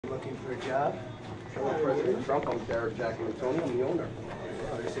looking for a job? Hello, President Trump. I'm Derek Jack Antonio. I'm the owner.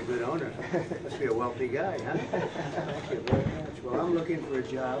 Oh, that's a good owner. Must be a wealthy guy, huh? Thank you very much. Well, I'm looking for a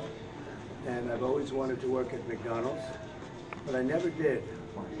job, and I've always wanted to work at McDonald's, but I never did.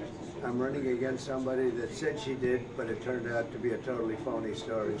 I'm running against somebody that said she did, but it turned out to be a totally phony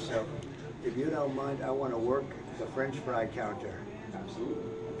story. So, if you don't mind, I want to work the French fry counter. Absolutely.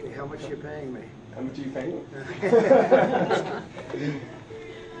 Okay, how much you paying me? How much are you paying?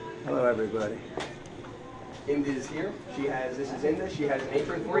 Hello, everybody. Inda's here. She has, this is Inda. She has an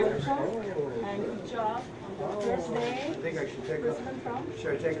apron for you. And good job. First day. I think I should take off.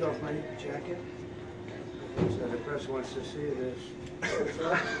 Should I take off my jacket? So the press wants to see this.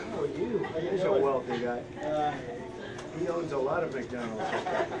 Oh, you. He's a wealthy guy. He owns a lot of McDonald's.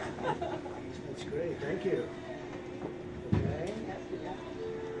 That's great. Thank you. Okay. I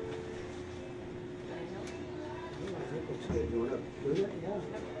think it's good. You want to do that? Yeah.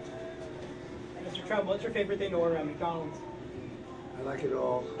 Mr. Trump, what's your favorite thing to order at McDonald's? I like it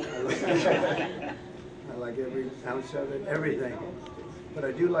all. I like every ounce of it, everything. But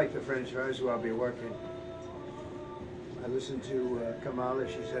I do like the French fries where I'll be working. I listened to Kamala.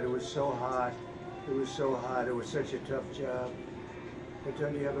 She said it was so hot. It was so hot. It was such a tough job. But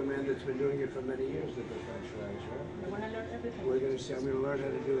don't you have a man that's been doing it for many years with the French fries, right? I want to learn everything. We're going to see. I'm going to learn how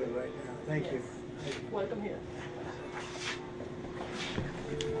to do it right now. Thank you. Welcome here.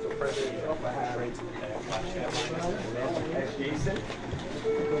 So President Trump, I have Jason.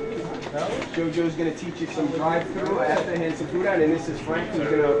 Jojo's going to teach you some drive-through. I have to hand some food out, and this is Frank, who's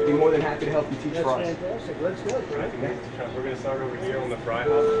going to be more than happy to help you teach That's fries. fantastic. Let's go, Frank. We're going to start over here on the fry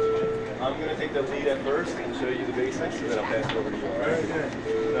hop. I'm going to take the lead at first and show you the basics, and then I'll pass it over to you. All right? Very good.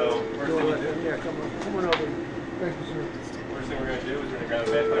 So first thing you do, Yeah, come on over. Thank you, sir. first thing we're going to do is we're going to grab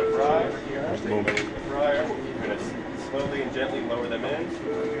a basket of fries. First thing we're going to use the fryer. We're going to slowly and gently lower them in.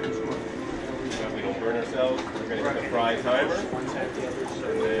 So we don't burn ourselves. We're going to hit the fry timer.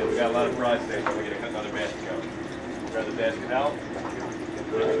 And then we got a lot of fries today, so we're going to cut another basket out. Grab the basket out.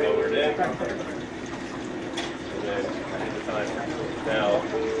 Lower it in. And then hit the timer. Now,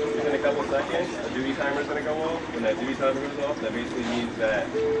 within a couple seconds, the duty timer is going to go off. When that duty timer goes off, that basically means that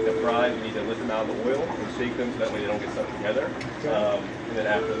the fries, we need to lift them out of the oil and shake them so that way they don't get stuck together. And then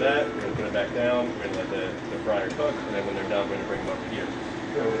after that, we're going to put it back down. We're going to let the fryer cook. And then when they're done, we're going to bring them over here.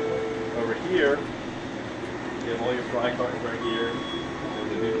 So over here, you have all your fry cartons right here. There's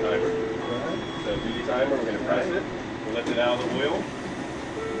the duty timer. So duty timer, we're going to press it. We'll lift it out of the oil.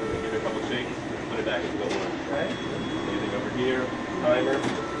 We'll give it a couple shakes. And put it back into the oil. Anything over here, timer,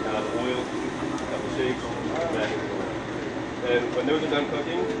 out of the oil, a couple shakes, back into the oil. And when those are done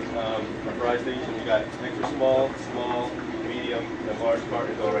cooking, our fry station, we got extra small, medium, and large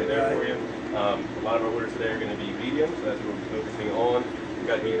cartons all right there for you. A lot of our orders today are going to be medium, so that's what we're focusing on. We've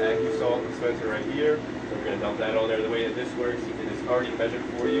got the Accu salt dispenser right here, so we're going to dump that on there. The way that this works, it is already measured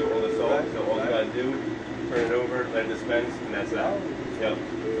for you, all the salt, so all you got to do, turn it over, let it dispense, and that's that. Yep.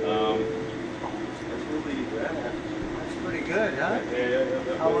 That's really that. That's pretty good, huh?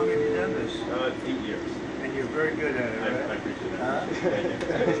 Yeah. How long have you done this? 8 years. And you're very good at it, right? I appreciate that. Huh?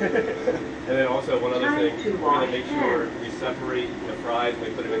 And then also one other thing, we're going to make sure we separate the fries when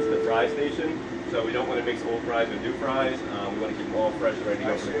we put them into the fry station. So we don't want to mix old fries with new fries. We want to keep them all fresh and ready to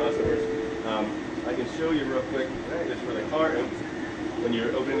go for the customers. I can show you real quick just for the cartons. When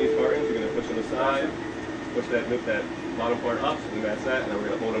you're opening these cartons, you're going to push on the side, push that bottom part up, and that's that. And then we're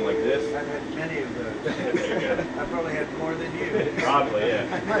going to hold them like this. I've had many of those. I've probably had more than you. Probably, yeah.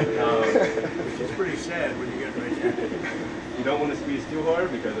 Which is pretty sad when you get right there. You don't want to squeeze too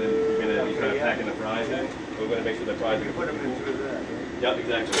hard because then you're going to be kind of packing the fries in. We're going to make sure the fries are Put them in through that, right? Yep,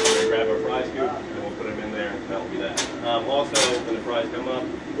 exactly. We're going to grab our fry scoop and we'll put them in there. That'll be that. Also, when the fries come up,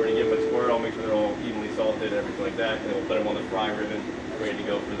 we're going to give them a swirl, make sure they're all evenly salted and everything like that. And then we'll put them on the fry ribbon, ready to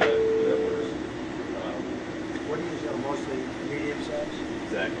go for the orders. What do you sell? Mostly medium size?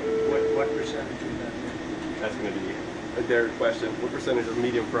 Exactly. What percentage is that? That's going to be a Derek question. What percentage of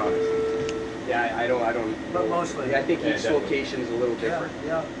medium fries? Yeah, I don't. But mostly. Yeah, I think each location is a little different.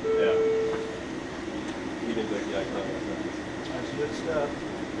 Yeah. Medium's like, That's good stuff.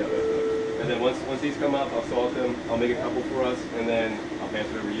 And then once these come up, I'll salt them. I'll make a couple for us, and then I'll pass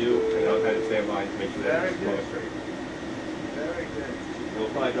it over to you, and I'll kind of stand by to make sure that it's going straight. Very good. We'll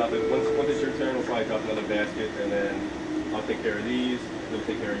probably drop it once it's your turn. We'll probably drop another basket, and then I'll take care of these. You'll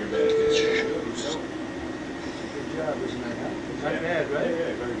take care of your basket. Good job, isn't it? Huh? Not bad, right?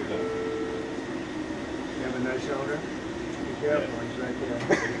 Yeah, very good job. You have a nice owner. Be careful, he's right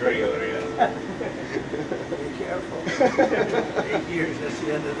there. Great owner, yeah. Be careful. 8 years, that's the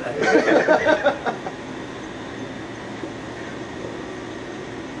end of that.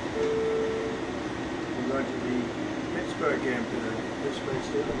 forward to the Pittsburgh game to the Pittsburgh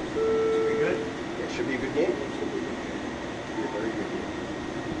Steelers. Should be good. It should be a good game. It should be a very good game.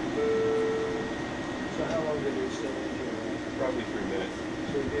 So how long did it stay in here? Probably 3 minutes.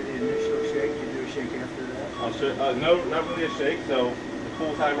 So you did the initial shake, you do a shake after that? I'll show, no, not really a shake. So the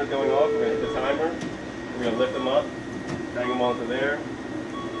pool timer's going off. We're going to hit the timer. We're going to lift them up, hang them onto there.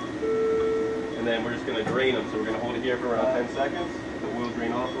 And then we're just going to drain them. So we're going to hold it here for around 10 seconds. The oil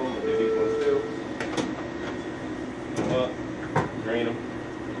drain off them. We'll do these ones too. Come up, drain them.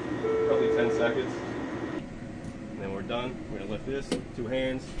 Probably 10 seconds. And then we're done. We're going to lift this, 2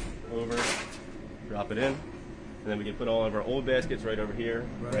 hands, over, drop it in. And then we can put all of our old baskets right over here,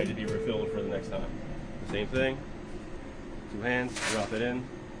 ready to be refilled for the next time. The same thing. 2 hands, drop it in, and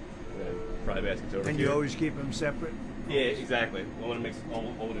then fry baskets over here. And you always keep them separate? Yeah, exactly. We want to mix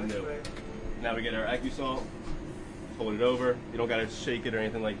old and new. Now we get our AccuSalt, hold it over. You don't got to shake it or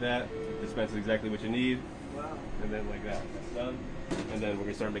anything like that. Dispense is exactly what you need. Wow. And then like that. That's done. And then we're going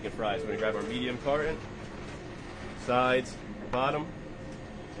to start making fries. We're going to grab our medium carton, sides, bottom,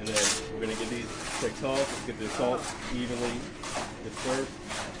 and then we're going to give these quick toss. Let's get the salt evenly dispersed.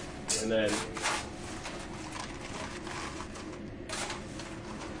 And then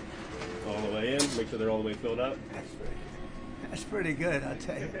all the way in. Make sure they're all the way filled up. That's pretty good, I'll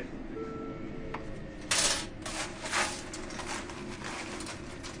tell you.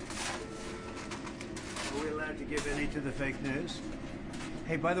 Are we allowed to give any to the fake news?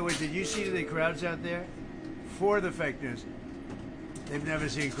 Hey, by the way, did you see the crowds out there for the fake news? They've never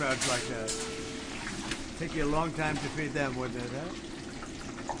seen crowds like that. Take you a long time to feed them, wouldn't it, huh?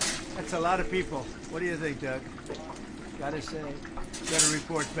 That's a lot of people. What do you think, Doug? Gotta say, gotta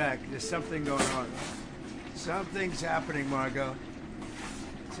report back. There's something going on. Something's happening, Margot.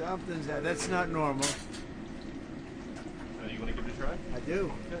 That's not normal. You want to give it a try? I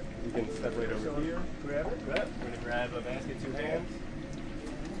do. Okay. You can step right over here. Grab it. We're going to grab a basket, 2 hands.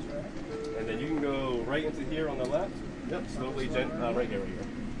 And then you can go right into here on the left. Yep, slowly, right here.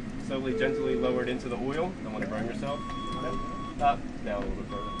 Slowly, gently lower it into the oil. Don't want to burn yourself. Up, down a little bit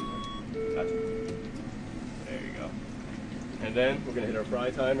further. Gotcha. There you go. And then we're going to hit our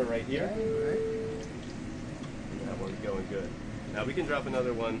fry timer right here. And that one's going good. Now we can drop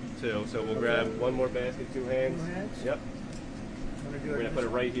another one too. So we'll grab one more basket, 2 hands. 2 hands? Yep. We're going to put it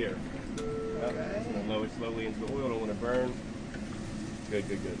right here. Yep. Okay. We're going to lower it slowly into the oil. Don't want to burn. Good.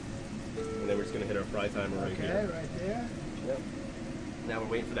 And then we're just going to hit our fry timer right here. Okay, right there. Yep. Now we're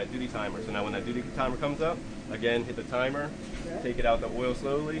waiting for that duty timer. So now when that duty timer comes up, again, hit the timer, take it out the oil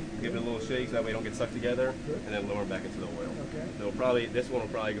slowly, give it a little shake so that way it don't get stuck together, and then lower it back into the oil. Okay. So this one will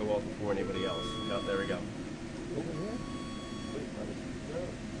probably go off before anybody else. Yep, there we go.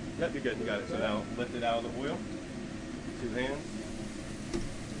 Yep, you're good. You got it. So now lift it out of the oil. 2 hands.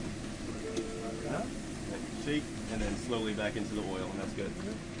 And shake, and then slowly back into the oil, and that's good.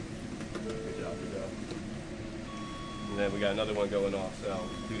 Good job. And then we got another one going off. So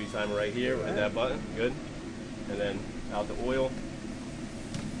duty timer right here. Hit that button. Good. And then out the oil.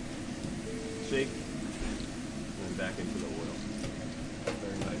 Shake. And then back into the oil.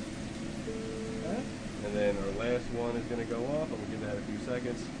 Very nice. And then our last one is going to go off. I'm going to give that a few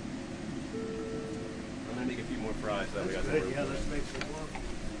seconds. I'm going to make a few more fries so that we got some room. Yeah, let's make some more.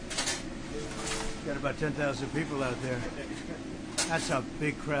 Got about 10,000 people out there. That's a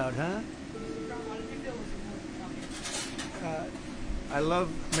big crowd, huh? I love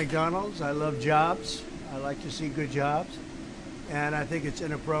McDonald's. I love jobs. I like to see good jobs. And I think it's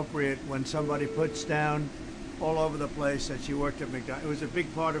inappropriate when somebody puts down all over the place that she worked at McDonald's. It was a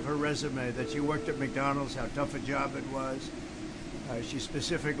big part of her resume that she worked at McDonald's, how tough a job it was. She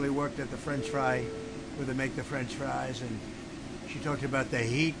specifically worked at the French fry, where they make the French fries, and she talked about the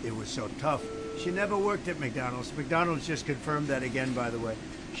heat. It was so tough. She never worked at McDonald's. McDonald's just confirmed that again, by the way.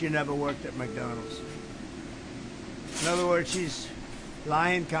 She never worked at McDonald's. In other words, she's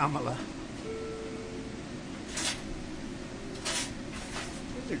lying Kamala.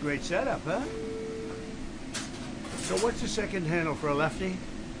 It's a great setup, huh? So what's the second handle for a lefty?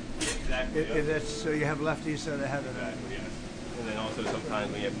 Exactly. So you have lefties, so they have it. Exactly, yes. And then also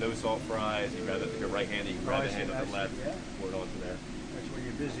sometimes when you have no salt fries, you grab it with your right hand, you can grab the hand with the left, pour it onto there. That's when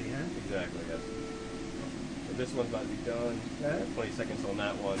you're busy, huh? Exactly, yes. So this one's about to be done. 20 seconds on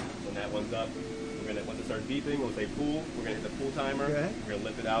that one. When that one's up, we're gonna, once it starts beeping, we'll say pool. We're gonna hit the pool timer. Okay. We're gonna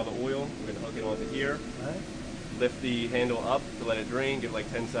lift it out of the oil. We're gonna hook it onto here. Lift the handle up to let it drain. Give it like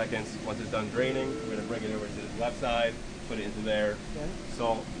 10 seconds. Once it's done draining, we're gonna bring it over to the left side, put it into there,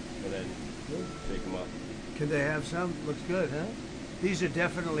 salt, and then shake them up. Can they have some? Looks good, huh? These are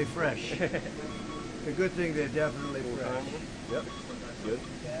definitely fresh. The good thing, they're definitely fresh. Yep. Good.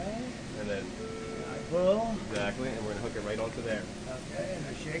 Okay. And then pull. Exactly, and we're gonna hook it right onto there. Okay, and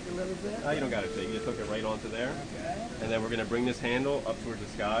I shake a little bit. You don't gotta shake, you just hook it right onto there. Okay. And then we're gonna bring this handle up towards the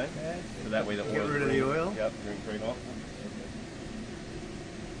sky. Okay. So that way the oil. Get rid of the oil? Yep, bring it straight off.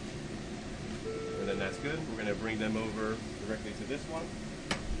 And then that's good. We're gonna bring them over directly to this one.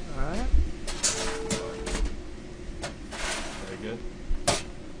 All right. Very good.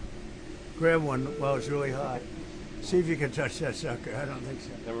 Grab one while it's really hot. See if you can touch that sucker. I don't think so.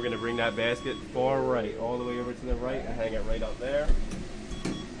 Then we're gonna bring that basket far right, all the way over to the right, and hang it right up there.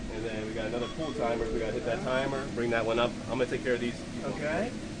 And then we got another pull timer, so we gotta hit that timer, bring that one up. I'm gonna take care of these.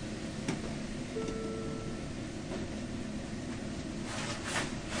 Okay.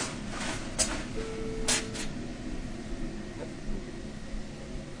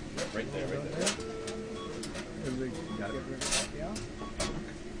 Right there, right there. Got it. Yeah.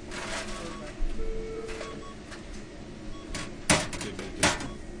 Good.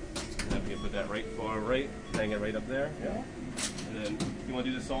 And then we can put that right far right, hang it right up there. Yeah. And then you want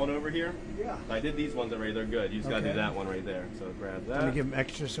to do the salt over here? Yeah. I did these ones already, they're good. You just gotta do Okay. that one right there. So grab that. Can we give them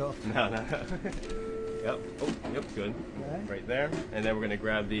extra salt? No. Yep. Oh, yep, good. Okay. Right there. And then we're gonna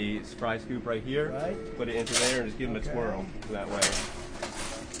grab the fry scoop right here. Right. Put it into there and just give them a Okay. twirl that way.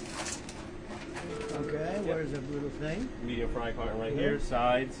 Okay, where's the little thing? Medium fry carton right here,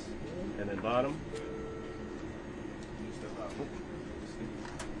 sides, and then bottom.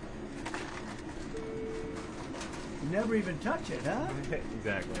 You never even touch it, huh?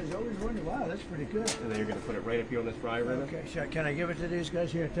 Exactly. I was always wondering, wow, that's pretty good. And then you're gonna put it right up here on this fry ribbon. Okay, so can I give it to these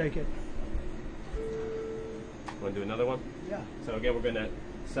guys? Here, take it. Want to do another one? Yeah. So again, we're gonna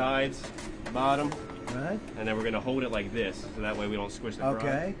sides, bottom, Right? and then we're gonna hold it like this, so that way we don't squish the fry.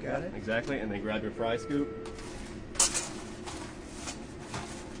 Okay, got it. Exactly, and then grab your fry scoop.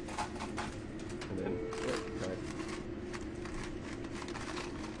 And then, okay.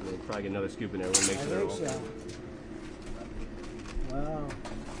 And then probably get another scoop in there. We'll make I sure they're think all. so. Wow.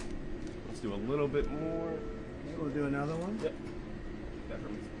 Let's do a little bit more. We'll do another one. Yep.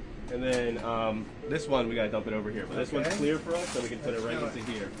 And then this one we gotta dump it over here, but this one's Okay. clear for us, so we can put it right Let's do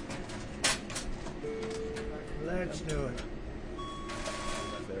into here. Let's do it.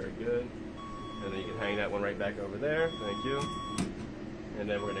 Very good. And then you can hang that one right back over there. Thank you. And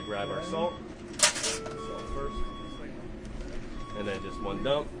then we're gonna grab our salt. Salt first. And then just one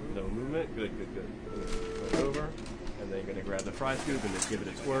dump, no movement. Good. Right over. And then you're gonna grab the fry scoop and just give it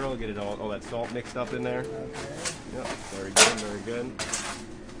a twirl, get it all that salt mixed up in there. Okay. Yep, very good.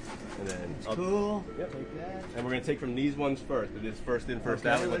 And then It's up. cool. Yep. Take that. And we're gonna take from these ones first. It is first in, first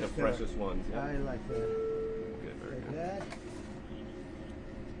Okay, out. We want the let's do it. freshest ones. Yep. I like that. Good, very Take good. that.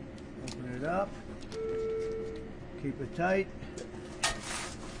 Open it up. Keep it tight.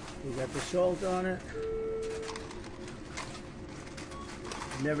 We got the salt on it.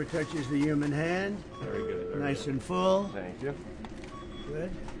 Never touches the human hand. Very good. Very Nice good. and full. Thank you.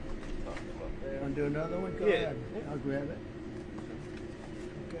 Good. Up there. Want to do another one? Go Yeah. ahead. I'll grab it.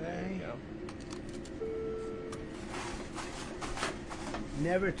 There Okay. you go.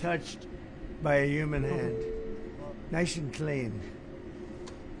 Never touched by a human hand. Nice and clean.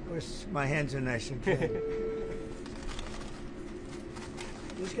 Of course, my hands are nice and clean.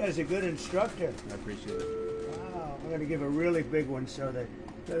 This guy's a good instructor. I appreciate it. Wow. I'm going to give a really big one so that,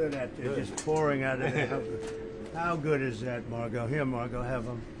 look at that, they're Good. just pouring out of there. How good is that, Margot? Here, Margot, have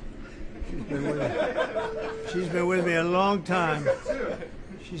them. She's been with me a long time.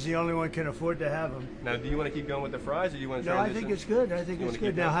 She's the only one can afford to have them. Now, do you want to keep going with the fries, or do you want to No, I transition? think it's good. I think You it's wanna good.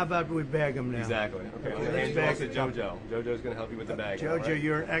 keep Now, going? how about we bag them now? Exactly. Okay, I'm Okay, going to let's hand you off bag to it. JoJo. JoJo's going to help you with the bag. Jojo,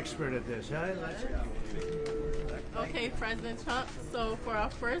 you're an expert at this, huh? Let's go. Okay, President Trump. So for our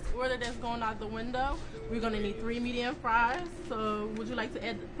first order that's going out the window, we're gonna need 3 medium fries. So would you like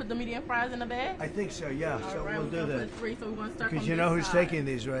to put the medium fries in the bag? I think so, yeah. So All right, we'll we're do gonna that. put 3. So we're gonna start Because from you know this who's side. taking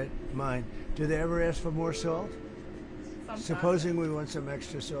these, right? Mine. Do they ever ask for more salt? Sometimes. Supposing we want some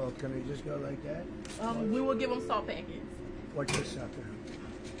extra salt, can we just go like that? We will give them salt packets. Watch this sucker.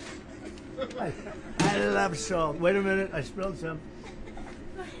 I love salt. Wait a minute, I spilled some.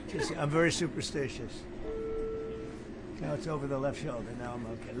 I'm very superstitious. Now it's over the left shoulder. Now I'm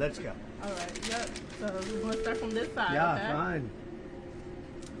okay. Let's go. All right. Yep. So we're gonna start from this side. Yeah, okay? fine.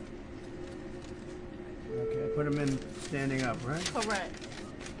 Okay, put them in standing up, right? Correct.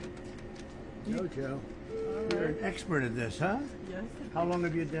 Jojo, All you're right. an expert at this, huh? Yes. How long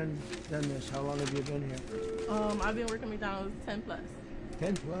have you done this? How long have you been here? I've been working McDonald's 10 plus.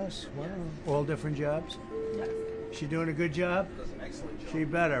 10 plus. Wow. All different jobs. Yes. She doing a good job? Does an excellent job. She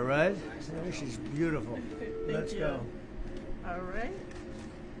better, right? Yeah, she's beautiful. Let's you. go. All right.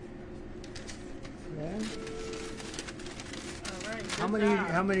 Okay. All right.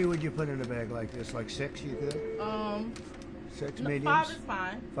 How many would you put in a bag like this? Like 6 you could? 6 mediums? 5 is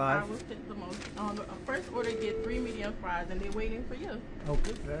fine. 5? 5 will fit the most. First order, get 3 medium fries, and they're waiting for you. Oh,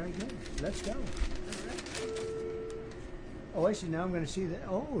 good. Very good. Let's go. Oh, I see. Now I'm going to see that.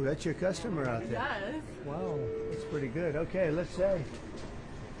 Oh, that's your customer out there. Yes. Wow, that's pretty good. Okay, let's say.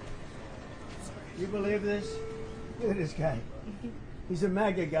 You believe this? Look at this guy. He's a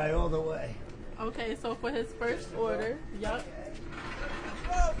MAGA guy all the way. Okay, so for his first order, yup.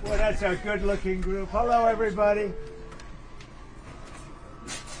 Well, that's a good-looking group. Hello, everybody.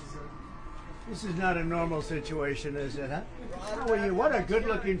 This is not a normal situation, is it, huh? How are you? What a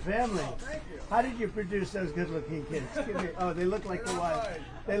good-looking family. How did you produce those good-looking kids? Give me, oh, they look like the wife.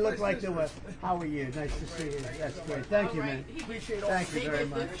 They look like the wife. How are you? Nice to see you. That's great. Thank you, man. Thank you very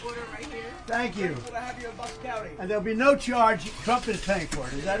much. Thank you. And there'll be no charge. Trump is paying for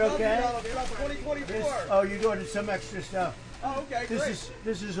it. Is that okay? Oh, you ordered some extra stuff. Oh, okay,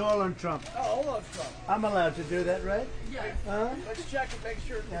 This is all on Trump. Oh, all on Trump. I'm allowed to do that, right? Yes. Let's check and make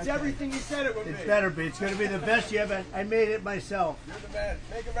sure it's everything you said it would be. It better be. It's going to be the best you ever. I made it myself. You're the man.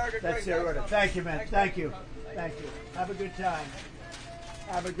 Make America great. That's their order. Thank you, man. Thank you. Thank you. Have a good time.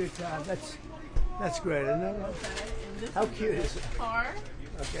 Have a good time. That's great, isn't it? How cute is it? Car.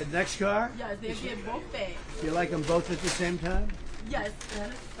 Okay, next car? Yes, they get both bags. Do you like them both at the same time? Yes, that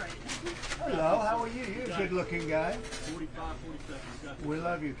is right. Hello, how are you? You're a good-looking guy. 45, 47. We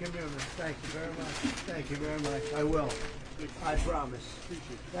love you. Come here, man. Thank you very much. Thank you very much. I will. I promise.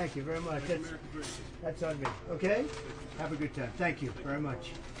 Thank you very much. That's on me. Okay? Have a good time. Thank you very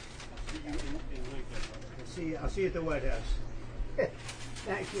much. I'll see you at the White House.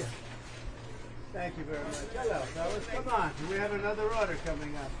 Thank you. Thank you very much. Hello, fellas. Come on. We have another order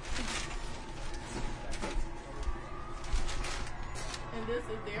coming up. And this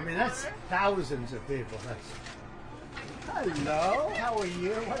is their That's order. thousands of people. Hello. How are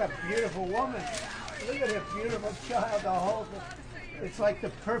you? What a beautiful woman. Look at a beautiful child. The whole thing. It's like the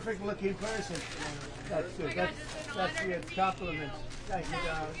perfect looking person. That's good. That's your compliments. Thank you,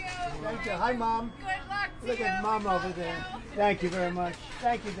 darling. Thank you. Hi, Mom. Good luck to Look at Mom over there. Thank you very much.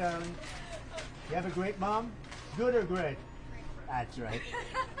 Thank you, darling. You have a great mom? Good or great? That's right.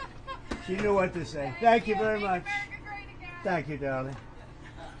 She knew what to say. Thank you very much. Thank you, darling.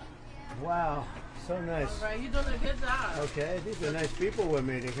 Wow, so nice. All right, you're doing a good job. Okay, these are nice people we're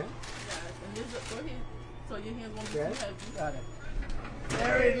meeting, huh? Yes, and this is for his, so your hands won't be Okay, too heavy. got it.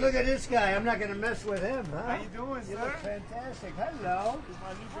 Harry, look at this guy. I'm not going to mess with him, huh? How you doing, You sir? look fantastic. Hello. This is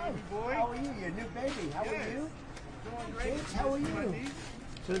my new baby boy. How are you? Your new baby. How are Yes. you? Doing great. Kids, how are This is my you? niece.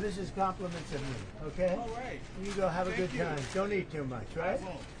 So this is compliments of me, okay? All right. You go have a Thank good you. time. Don't eat too much, right? I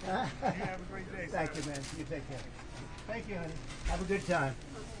won't. You have a great day, sir. Thank you, man. You take care. Thank you, honey. Have a good time.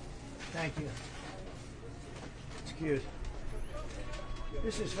 Thank you. It's cute.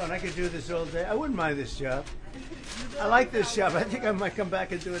 This is fun. I could do this all day. I wouldn't mind this job. I like this job. I think I might come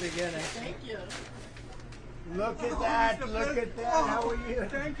back and do it again. Thank you. Look at that. Mr. Look at that. How are you?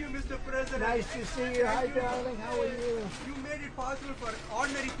 Thank you, Mr. President. Nice to see you. Hi, darling. How are you? You made it possible for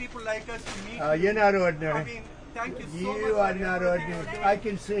ordinary people like us to meet you. You're not I ordinary. mean, thank you so much. You are for not everything ordinary. you're I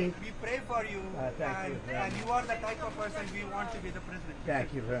doing. can see. We pray for you, thank you. and you are the type of person we want to be the president.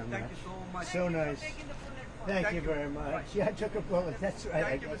 Thank you very much. Thank you so much. So nice. Thank you very much. Yeah, I took a bullet. That's right.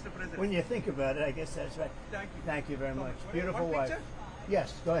 Thank you, I guess. Mr. President. When you think about it, I guess that's right. Thank you. Thank you very much. much. Beautiful One wife. picture?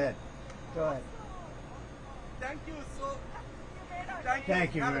 Yes, go ahead. Go ahead. Thank you so. Thank you.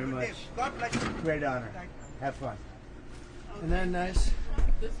 Thank you Have a very good much. day. God bless you. Great honor. Thank you. Have fun. Isn't that nice?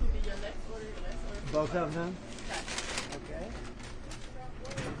 This will be your next order, your next order. Both of them? Okay.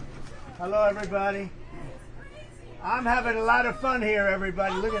 Okay. Hello, everybody. I'm having a lot of fun here,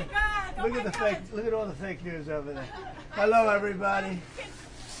 everybody. Look at the fake. Look at all the fake news over there. Hello, everybody.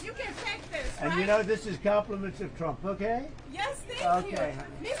 You can take this, And right? you know this is compliments of Trump, okay? Yes, thank Okay.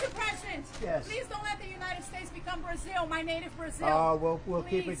 you. Mr. President, Yes. please don't let the United States become Brazil, my native Brazil. Oh, we'll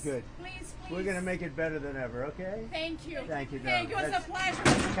keep it Please, good. Please, please. We're gonna make it better than ever, okay? Thank you. Thank you, Thank you. darling. It's a That's pleasure,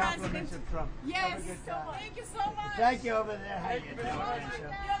 Mr. Compliments President. of Trump. Yes. Have a good time. Thank you so much. Thank you over there. How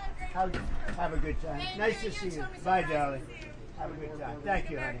you doing? Have a good time. Thank Nice you. to see You you. too, Mr. Bye, President. darling. Have a good time. Thank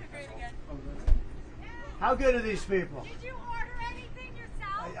you, honey. Great again. How good are these people? Did you order anything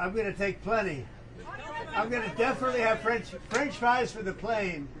yourself? I'm gonna take plenty. I'm gonna definitely have French fries for the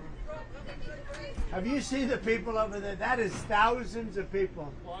plane. Have you seen the people over there? That is thousands of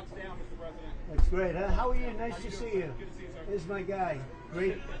people. Box down, Mr. President. That's great, huh? How are you? Nice to see you. Here's my guy.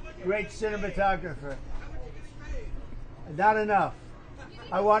 Great cinematographer. Not enough.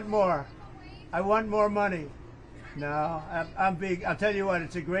 I want more. I want more money. No, I'm big. I'll tell you what,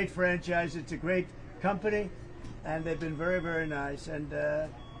 it's a great franchise. It's a great company. and they've been very, very nice. And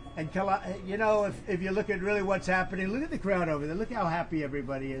you know, if you look at really what's happening, look at the crowd over there. Look how happy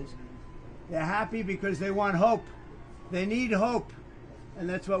everybody is. They're happy because they want hope. They need hope. And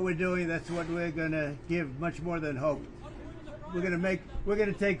that's what we're doing. That's what we're going to give, much more than hope. We're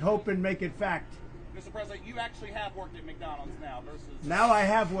going to take hope and make it fact. Mr. President, you actually have worked at McDonald's now versus... Now I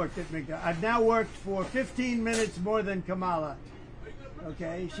have worked at McDonald's. I've now worked for 15 minutes more than Kamala.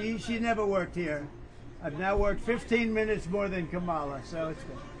 Okay, she never worked here. I've now worked 15 minutes more than Kamala, so it's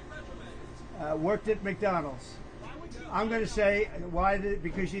good. Worked at McDonald's. I'm going to say, why?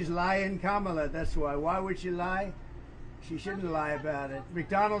 Because she's lying Kamala, that's why. Why would she lie? She shouldn't lie about it.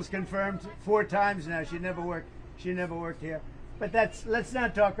 McDonald's confirmed 4 times now she never worked here. But let's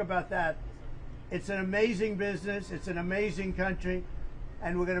not talk about that. It's an amazing business, it's an amazing country,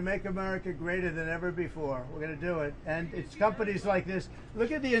 and we're going to make America greater than ever before. We're going to do it. And it's companies like this.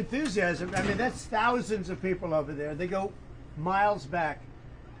 Look at the enthusiasm. I mean, that's thousands of people over there. They go miles back.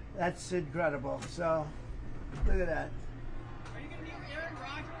 That's incredible. So, look at that.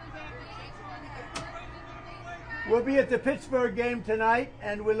 We'll be at the Pittsburgh game tonight,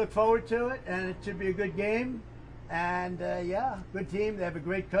 and we look forward to it, and it should be a good game. And yeah, good team. They have a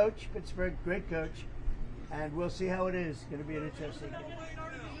great coach, Pittsburgh, great coach. And we'll see how it is. It's going to be an interesting game.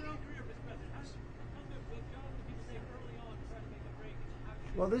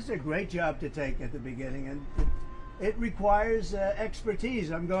 Well, this is a great job to take at the beginning, and it requires expertise.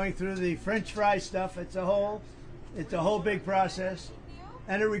 I'm going through the French fry stuff. It's a whole big process,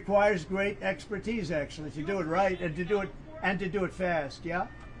 and it requires great expertise actually to do it right and to do it fast. Yeah.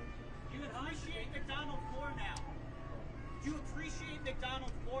 Do you appreciate McDonald's more now? Do you appreciate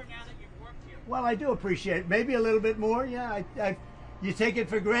McDonald's more now that you've worked here? Well, I do appreciate it. Maybe a little bit more. Yeah. You take it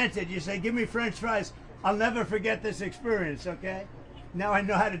for granted. You say, "Give me French fries." I'll never forget this experience. Okay. Now I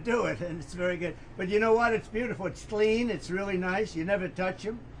know how to do it, and it's very good. But you know what? It's beautiful. It's clean. It's really nice. You never touch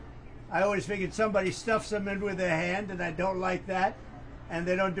them. I always figured somebody stuffs them in with their hand, and I don't like that. And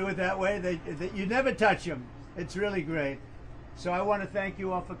they don't do it that way. You never touch them. It's really great. So I want to thank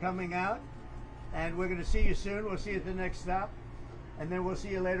you all for coming out, and we're going to see you soon. We'll see you at the next stop, and then we'll see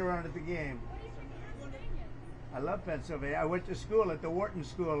you later on at the game. I love Pennsylvania. I went to school at the Wharton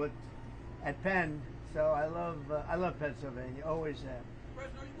School at Penn, so I love Pennsylvania. Always have.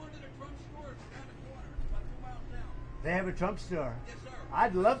 President, are you going to the Trump store? It's around the corner. It's about 2 miles down. They have a Trump store. Yes, sir.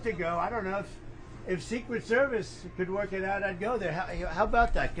 I'd love to go. I don't know if Secret Service could work it out. I'd go there. How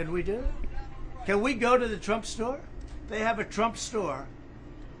about that? Can we do it? Can we go to the Trump store? They have a Trump store.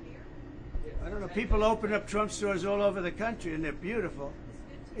 I don't know. People open up Trump stores all over the country, and they're beautiful.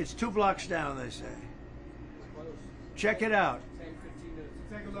 It's 2 blocks down, they say. Check it out.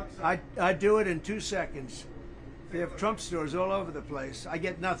 I do it in 2 seconds. They have Trump stores all over the place. I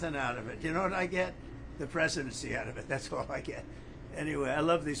get nothing out of it. You know what I get? The presidency out of it. That's all I get. Anyway, I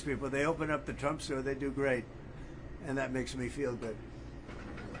love these people. They open up the Trump store. They do great. And that makes me feel good.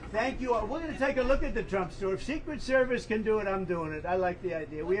 Thank you all. We're going to take a look at the Trump store. If Secret Service can do it, I'm doing it. I like the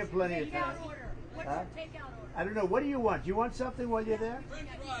idea. We have plenty of time. What's your takeout order? I don't know. What do you want? Do you want something while you're there? French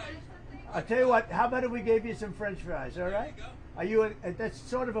fries. I'll tell you what. How about if we gave you some French fries, all right? Are you? That's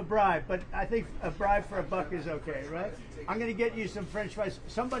sort of a bribe, but I think a bribe for $1 is okay, right? I'm going to get you some French fries.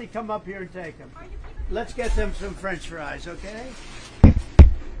 Somebody come up here and take them. Let's get them some French fries, okay?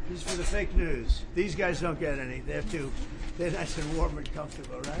 This is for the fake news. These guys don't get any. They're nice and warm and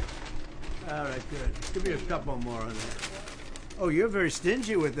comfortable, right? All right, good. Give me a couple more on that. Oh, you're very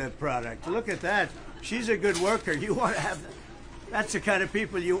stingy with that product. Look at that. She's a good worker. You want to have... That's the kind of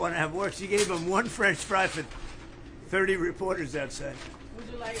people you want to have work. She gave them 1 French fry for 30 reporters outside. Would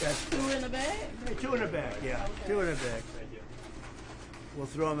you like 2 in a bag? Hey, 2 in a bag, yeah. 2 in a bag. We'll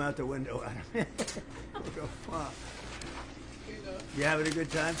throw them out the window. We'll go, wow. You having a good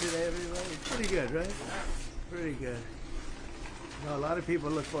time today, everybody? Pretty good, right? Pretty good. No, a lot of people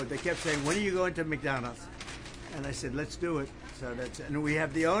look forward. They kept saying, when are you going to McDonald's? And I said, let's do it. So that's it. And we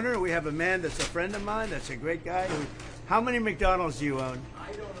have the owner. We have a man that's a friend of mine. That's a great guy. How many McDonald's do you own? I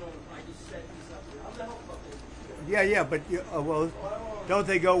don't know. I just set this up. I'm the health club. Yeah, but well, don't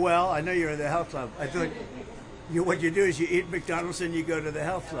they go well? I know you're in the health club. I thought what you do is you eat McDonald's and you go to the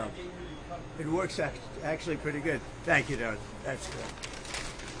health club. It works actually pretty good. Thank you, Darren. That's good.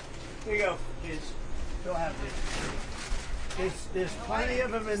 Here you go, kids. Go have this. There's plenty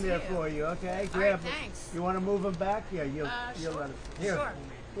of them in there for you. Okay, grab them. Thanks. You want to move them back? Yeah, you'll let them. Here. Sure.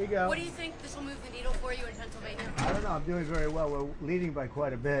 Here you go. What do you think this will move the needle for you in Pennsylvania? I don't know. I'm doing very well. We're leading by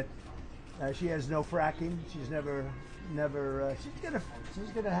quite a bit. She has no fracking. She's never.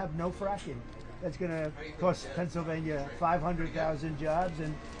 She's gonna have no fracking. That's gonna cost Pennsylvania 500,000 jobs,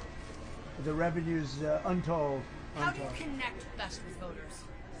 and The revenue's untold. How do you connect best with voters?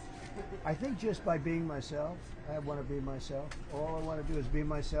 I think just by being myself. I want to be myself. All I want to do is be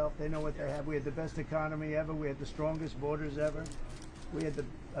myself. They know what they have. We had the best economy ever. We had the strongest borders ever. We had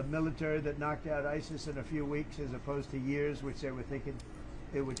a military that knocked out ISIS in a few weeks as opposed to years, which they were thinking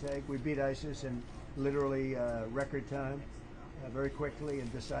it would take. We beat ISIS in literally record time, very quickly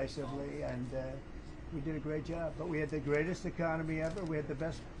and decisively, and we did a great job. But we had the greatest economy ever. We had the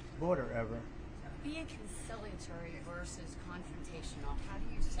best border ever. Being conciliatory versus confrontational, how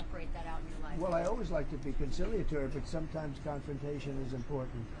do you separate that out in your life? Well, I always like to be conciliatory, but sometimes confrontation is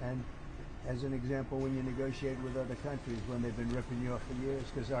important. And as an example, when you negotiate with other countries, when they've been ripping you off for years,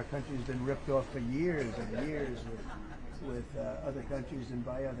 because our country's been ripped off for years and years with other countries and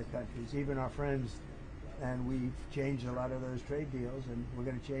by other countries, even our friends. And we've changed a lot of those trade deals, and we're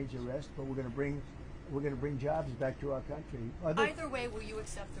going to change the rest, but we're going to bring jobs back to our country. Either way, will you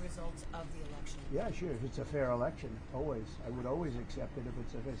accept the results of the election? Yeah, sure. If it's a fair election, always. I would always accept it if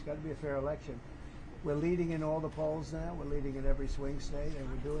it's got to be a fair election. We're leading in all the polls now. We're leading in every swing state, and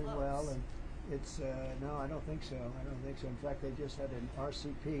we're doing well. And it's no, I don't think so. I don't think so. In fact, they just had an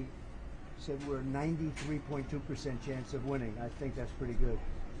RCP said we're 93.2% chance of winning. I think that's pretty good.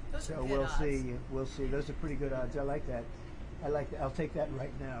 Those are so good we'll odds. see. We'll see. Those are pretty good odds. I like that. I like that. I'll take that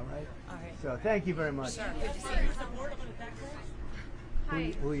right now. Right. All right. So thank you very much. Sure. Good to see you.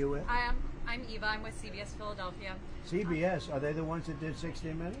 Hi. Who are you with? I'm Eva. I'm with CBS Philadelphia. CBS. Are they the ones that did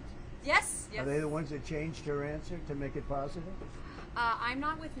 60 Minutes? Yes. Are they the ones that changed her answer to make it positive? I'm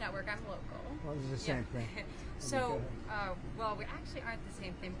not with network. I'm local. Well, it's the same thing. So, well, we actually aren't the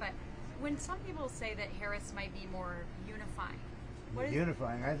same thing. But when some people say that Harris might be more unifying, what is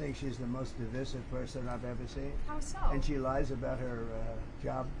unifying? I think she's the most divisive person I've ever seen. How so? And she lies about her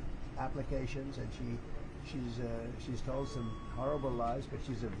job applications, and she's told some horrible lies. But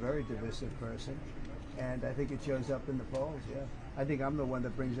she's a very divisive person, and I think it shows up in the polls. Yeah. I think I'm the one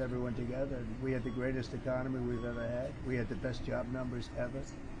that brings everyone together. We had the greatest economy we've ever had. We had the best job numbers ever.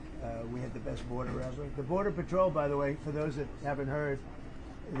 We had the best border ever. The Border Patrol, by the way, for those that haven't heard,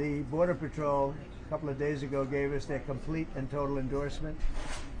 the Border Patrol a couple of days ago gave us their complete and total endorsement.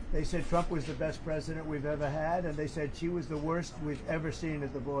 They said Trump was the best president we've ever had, and they said she was the worst we've ever seen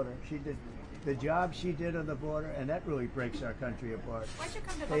at the border. She did the job she did on the border, and that really breaks our country apart. Why'd you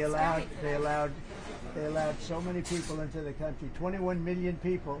come to They allowed so many people into the country, 21 million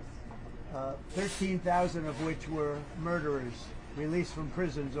people, 13,000 of which were murderers, released from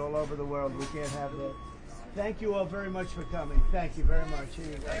prisons all over the world. We can't have that. Thank you all very much for coming. Thank you very much. Here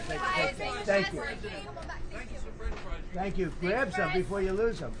you go. Thank you. Thank you. Grab some before you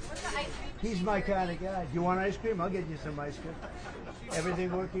lose them. He's my kind of guy. Do you want ice cream? I'll get you some ice cream.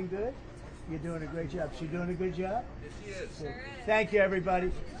 Everything working good? You're doing a great job. She doing a good job? Yes, she is. Thank you,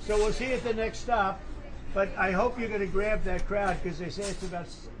 everybody. So we'll see you at the next stop. But I hope you're going to grab that crowd, because they say it's about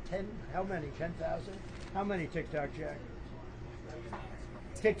 10, how many? 10,000? How many, TikTok, Jack?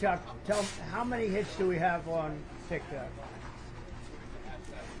 TikTok, tell them, how many hits do we have on TikTok?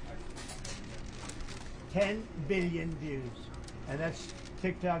 10 billion views. And that's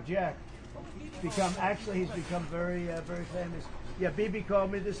TikTok Jack. He's become very, very famous. Yeah, Bibi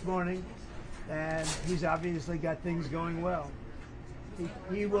called me this morning, and he's obviously got things going well.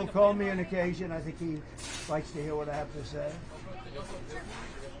 He will call me on occasion. I think he likes to hear what I have to say.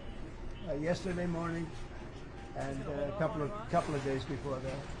 Yesterday morning, and a couple of days before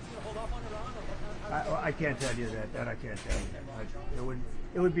that. I can't tell you that. I can't tell you that.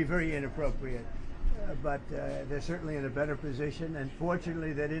 It would be very inappropriate. But they're certainly in a better position, and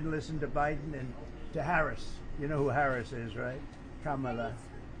fortunately they didn't listen to Biden and to Harris. You know who Harris is, right? Kamala.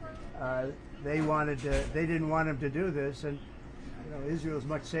 They didn't want him to do this, and Israel's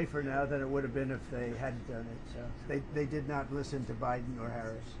much safer now than it would have been if they hadn't done it. So they did not listen to Biden or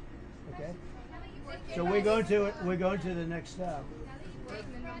Harris. Okay. So we're going to the next stop.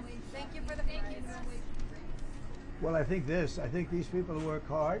 Thank you for the focus. Well, I think these people work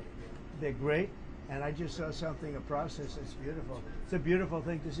hard. They're great. And I just saw something, a process that's beautiful. It's a beautiful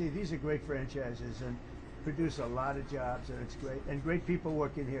thing to see. These are great franchises and produce a lot of jobs, and it's great. And great people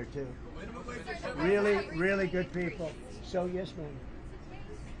working here, too. Really, really good people. So, yes, ma'am.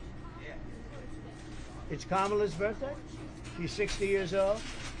 It's Kamala's birthday? She's 60 years old?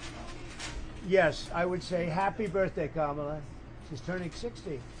 Yes, I would say happy birthday, Kamala. She's turning 60.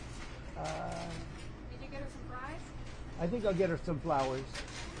 Did you get her some fries? I think I'll get her some flowers.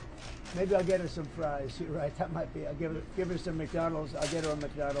 Maybe I'll get her some fries. You're right, that might be. I'll give her some McDonald's. I'll get her a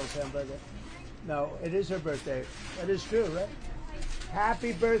McDonald's hamburger. No, it is her birthday. That is true, right?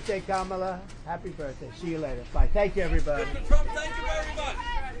 Happy birthday, Kamala. Happy birthday. See you later. Bye. Thank you, everybody. Mr. Trump, thank you very much.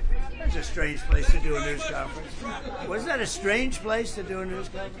 That's a strange place to do a news conference. Wasn't that a strange place to do a news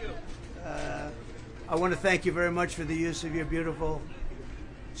conference? I want to thank you very much for the use of your beautiful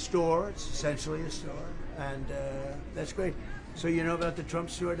store. It's essentially a store, and that's great. So you know about the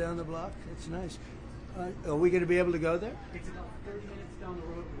Trump store down the block? It's nice. Are we going to be able to go there? It's about 30 minutes down the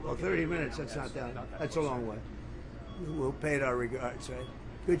road. Well, 30 minutes, that's not down. That's a long way. We'll pay it our regards, right?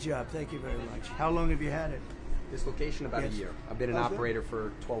 Good job. Thank you very much. How long have you had it? This location, about Yes. a year. I've been an Oh, operator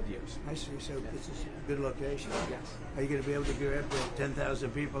for 12 years. I see. So this is a good location. Yes. Are you going to be able to grab the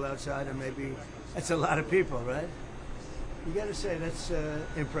 10,000 people outside, and maybe that's a lot of people, right? You got to say that's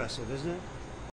impressive, isn't it?